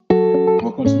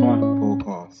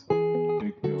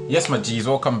Yes, my G's,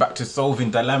 welcome back to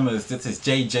Solving Dilemmas. This is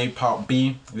JJ Part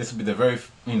B. This will be the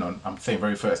I'm saying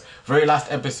very last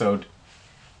episode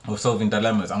of Solving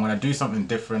Dilemmas. I'm going to do something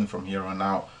different from here on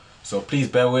out. So please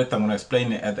bear with. I'm going to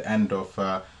explain it at the end of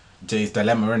Jay's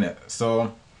dilemma, innit?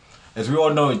 So, as we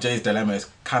all know, Jay's dilemma is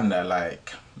kind of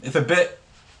like, it's a bit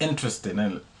interesting,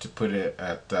 innit, to put it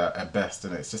at best,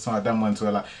 and it's just one of them ones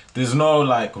where like, there's no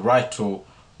like right or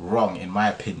wrong in my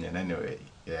opinion anyway.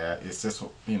 Yeah, it's just,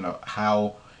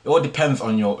 how it all depends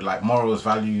on your like morals,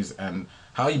 values, and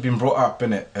how you've been brought up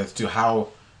in it as to how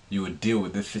you would deal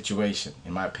with this situation,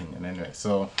 in my opinion anyway.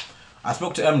 So I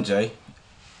spoke to MJ.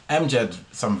 MJ had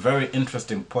some very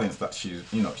interesting points that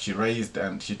she raised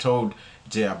and she told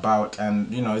Jay about,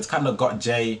 and it's kind of got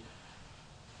Jay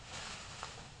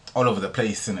all over the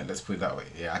place, in it. Let's put it that way.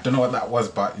 Yeah, I don't know what that was,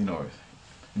 but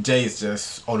Jay is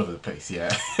just all over the place.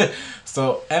 Yeah.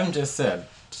 So MJ said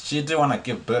she didn't want to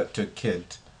give birth to a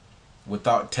kid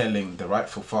without telling the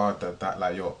rightful father that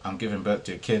like, yo, I'm giving birth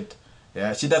to a kid.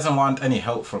 Yeah, she doesn't want any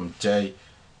help from Jay.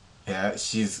 Yeah,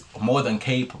 she's more than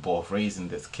capable of raising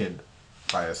this kid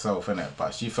by herself, innit?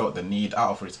 But she felt the need,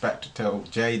 out of respect, to tell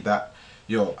Jay that,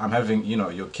 yo, I'm having,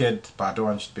 your kid, but I don't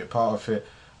want you to be a part of it.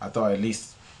 I thought at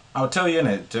least I'll tell you,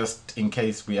 innit, just in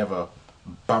case we ever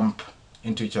bump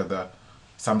into each other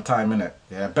sometime, innit?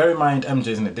 Yeah, bear in mind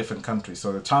MJ's in a different country,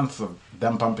 so the chances of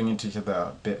them bumping into each other are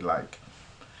a bit like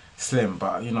slim,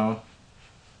 but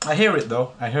I hear it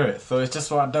though, I hear it. So it's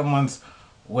just one of them ones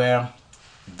where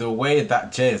the way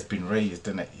that Jay has been raised,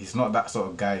 innit, he's not that sort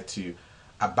of guy to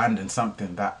abandon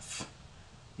something that's,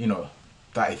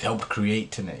 that he's helped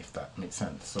create, innit, if that makes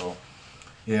sense. So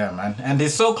yeah, man, and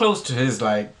he's so close to his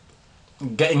like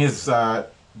getting his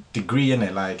degree in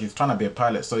it, like he's trying to be a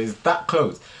pilot, so he's that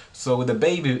close. So with the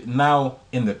baby now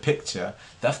in the picture,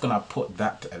 that's gonna put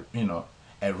that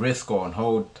at risk or on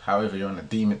hold, however you want to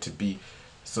deem it to be.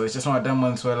 So it's just one of them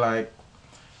ones where like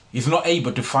he's not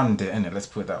able to fund it, innit? Let's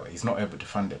put it that way. He's not able to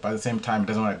fund it, but at the same time he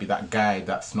doesn't want to be that guy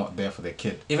that's not there for the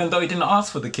kid, even though he didn't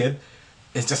ask for the kid.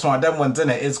 It's just one of them ones,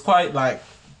 innit? It's quite like,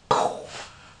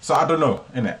 so I don't know,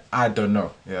 innit? I don't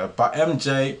know. Yeah, but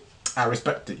MJ, I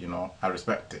respect it, I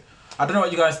respect it. I don't know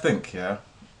what you guys think. Yeah,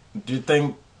 do you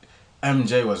think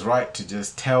MJ was right to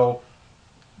just tell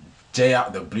Jay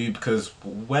out the blue? Because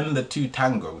when the two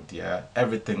tangled, yeah,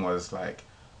 everything was like,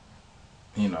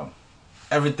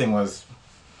 everything was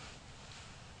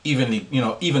evenly,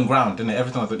 even ground, and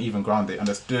everything was on even ground. They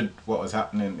understood what was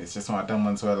happening. It's just one of them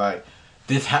ones where like,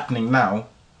 this happening now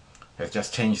has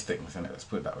just changed things, and let's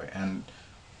put it that way. And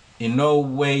in no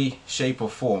way, shape or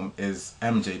form is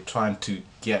MJ trying to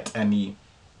get any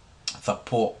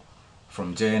support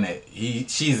from Jay in it.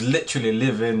 She's literally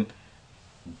living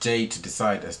Jay to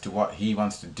decide as to what he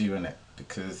wants to do in it,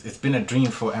 because it's been a dream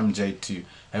for MJ to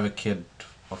have a kid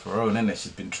of her own, innit?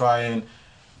 She's been trying,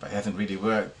 but it hasn't really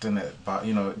worked, innit? But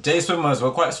Jay's swimmers were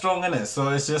quite strong, innit? So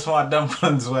it's just one of them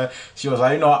ones where she was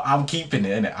like, I'm keeping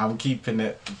it, innit? I'm keeping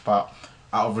it. But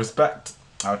out of respect,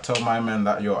 I'll tell my man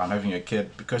that, yo, I'm having a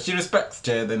kid, because she respects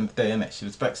Jay at the end of the day, innit? She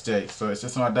respects Jay. So it's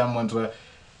just one of them ones where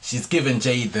she's given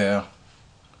Jay the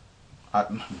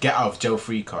get out of jail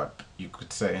free card, you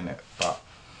could say, innit? But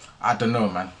I don't know,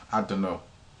 man. I don't know.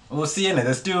 We'll see, innit?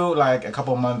 There's still like a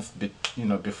couple months,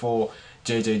 before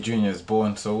JJ Jr. is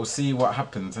born. So we'll see what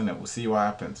happens, innit? We'll see what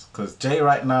happens. Because Jay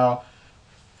right now,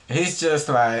 he's just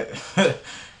like,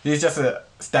 he's just a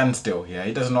standstill. Yeah,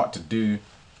 he doesn't know what to do.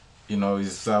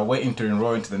 He's waiting to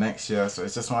enroll into the next year. So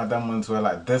it's just one of them ones where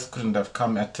like, this couldn't have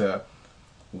come at a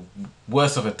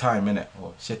worse of a time, innit?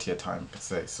 Or shittier time, per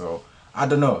se. So I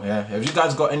don't know. Yeah, have you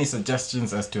guys got any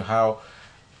suggestions as to how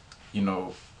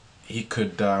he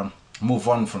could move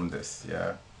on from this?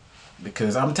 Yeah,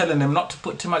 because I'm telling him not to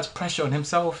put too much pressure on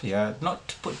himself. Yeah, not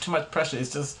to put too much pressure.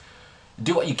 It's just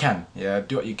do what you can. Yeah,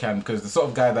 do what you can, because the sort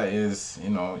of guy that is,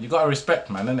 you gotta respect,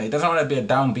 man, innit? He doesn't want to be a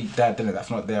downbeat dad, innit?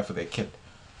 That's not there for their kid.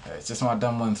 It's just one of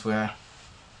them ones where,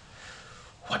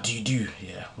 what do you do?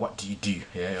 Yeah, what do you do?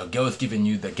 Yeah, your girl's giving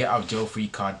you the get out of jail free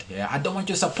card. Yeah, I don't want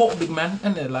your support, big man,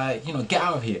 innit? Like, get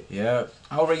out of here. Yeah,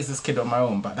 I'll raise this kid on my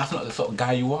own, but that's not the sort of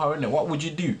guy you are, innit? What would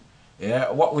you do?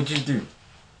 Yeah, what would you do?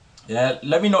 Yeah,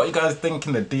 let me know what you guys think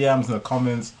in the DMs and the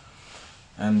comments,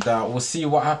 and we'll see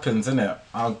what happens, innit?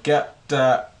 I'll get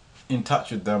in touch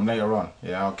with them later on.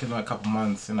 Yeah, I'll give them a couple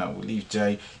months, we'll leave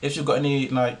Jay. If you've got any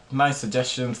like nice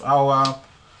suggestions, I'll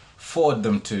forward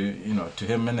them to to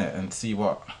him, innit, and see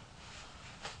what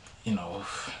he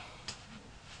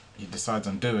decides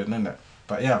on doing, innit.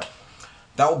 But yeah,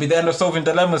 that will be the end of Solving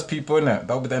Dilemmas, people, innit?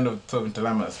 That will be the end of Solving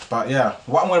Dilemmas. But yeah,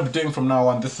 what I'm going to be doing from now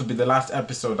on, this will be the last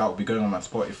episode that will be going on my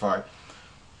Spotify.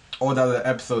 All the other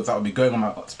episodes that will be going on my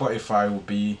Spotify will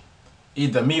be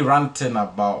either me ranting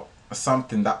about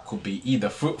something that could be either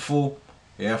fruitful,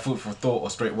 yeah, food for thought, or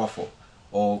straight waffle.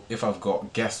 Or if I've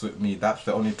got guests with me, that's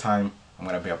the only time I'm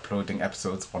gonna be uploading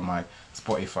episodes on my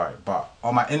Spotify. But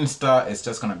on my Insta, it's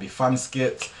just gonna be fun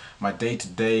skits, my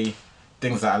day-to-day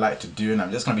things that I like to do, and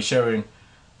I'm just gonna be sharing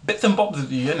bits and bobs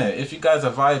with you, innit? If you guys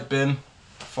are vibing,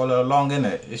 follow along,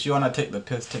 innit? If you wanna take the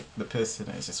piss,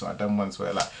 innit? It's just one of them ones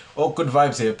where like, all good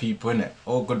vibes here, people, innit?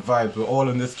 All good vibes. We're all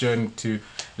on this journey to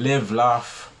live,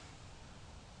 laugh,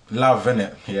 love,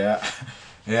 innit? Yeah.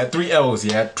 Yeah, 3 L's,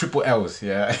 yeah, triple L's,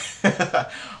 yeah.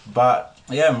 But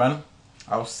yeah, man,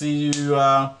 I'll see you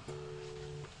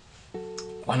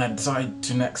when I decide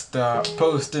to next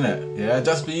post, innit? Yeah,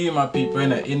 just for you, my people,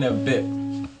 innit? In a bit.